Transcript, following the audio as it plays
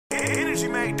Enrgy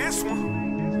made this one.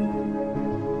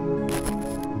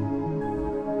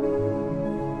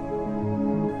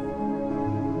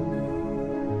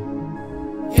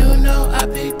 I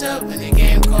picked up in the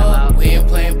game called. We ain't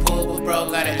playing pool, but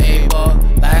bro got an A-ball.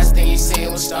 Last thing he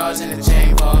seen was stars in the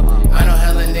chain ball. I know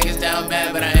hella niggas down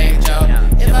bad, but I ain't y'all.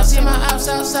 If I see my ops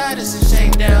outside, it's a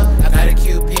shakedown. I got a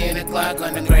QP and a Glock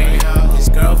on the Greyhound. His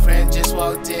girlfriend just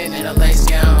walked in a lace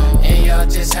gown, and y'all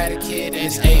just had a kid and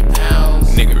it's 8 pounds.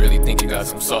 Nigga really think he got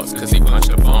some sauce, cause he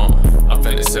punched the phone. I'm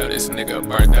finna sell this nigga a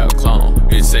burnt out clone.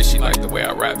 Bitch say she like the way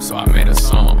I rap, so I made a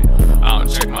song. I don't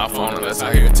check my phone unless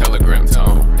I hear a telegram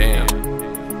tone.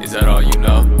 Damn, is that all you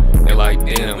know? They like,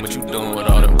 damn, what you doing with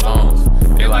all them phones?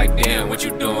 They like, damn, what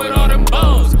you doing with all them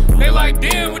bows? They like,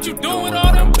 damn, what you doing with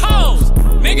all them pose?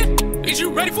 Nigga, is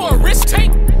you ready for a wrist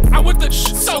tape? I went the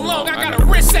so long, I got a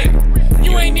wrist ache.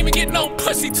 You ain't even get no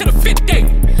pussy to the 5th date.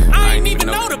 I ain't even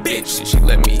know the bitch. She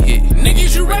let me hit.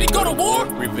 Niggas, you ready to go to war?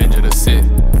 Revenge of the Sith.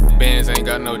 Bands ain't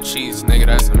got no cheese, nigga,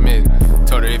 that's a myth.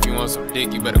 Told her if you want some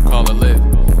dick, you better call a lift.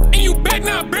 And you bet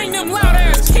not bring them loud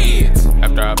ass kids.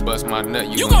 After I bust my nut,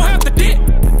 you gon' have to dip.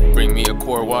 Bring me a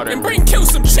quart water and bring kill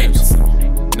some chips.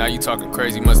 Now you talking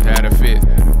crazy, must have had a fit.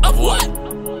 Of what?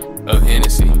 Of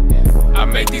Hennessy. I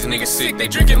make these niggas sick, they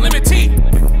drinking lemon tea.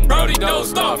 Brody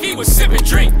dozed off, he was sipping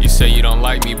drink. You say you don't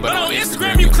like me, but on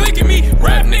Instagram you clicking me.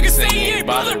 Rap niggas say he ain't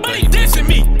bothered, but he dissing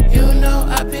me. You know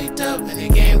I picked up in the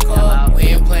game called. We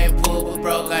ain't playing pool, but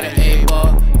bro got an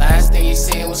A-ball. Last thing he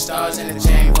seen was stars in the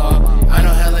chain ball. I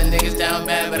know hella niggas down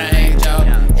bad, but I ain't y'all.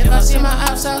 If I see my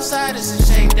ops outside, it's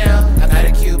a shakedown. I got a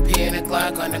QP and a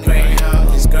Glock on the Greyhound.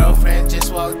 His girlfriend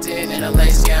just walked in a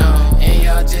lace gown, and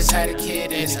y'all just had a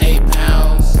kid and it's 8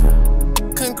 pounds.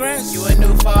 Congrats, you a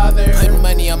new father. Putting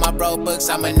money on my bro books,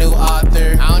 I'm a new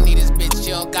author. I don't need this bitch,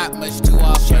 you don't got much to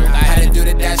offer. I had to do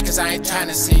the dash cause I ain't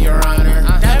tryna see your honor.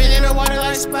 Diving in the water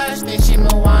like Splash, then she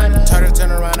Moana. Told her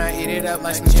turn around, I eat it up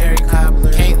like some cherry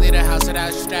cobbler. Can't leave the house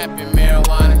without strapping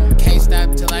marijuana. Can't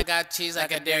stop till I got cheese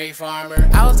like a dairy farmer.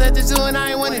 I was at the zoo and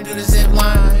I ain't wanna do the zip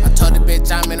line. I told the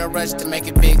bitch I'm in a rush to make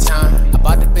it big time. I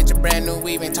bought the bitch a brand new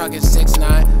weave, ain't talking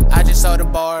 6'9". I just sold the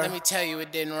bar, let me tell you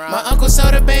it didn't rhyme. My uncle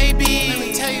sold a baby, let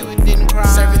me tell you it didn't cry.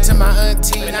 Serve it to my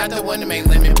auntie, but not the one to make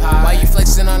lemon pie. Why you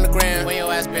flexing on the ground when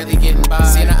your ass barely getting by?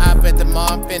 Seen a op at the mall,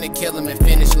 I'm finna kill him and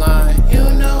finish line. You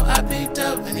know I picked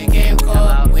up in the game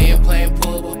called. We ain't playing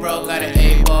pool, but bro got an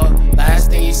A-ball.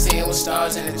 Last thing you seen was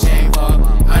stars in the chain ball.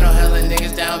 I know hella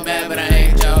niggas down bad, but I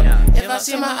ain't y'all. If I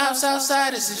see my ops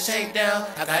outside, it's a shakedown.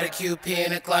 I got a QP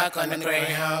and a Glock on the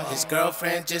Greyhound. His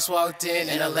girlfriend just walked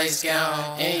in a lace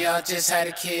gown, and y'all just had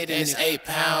a kid and it's 8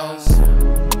 pounds.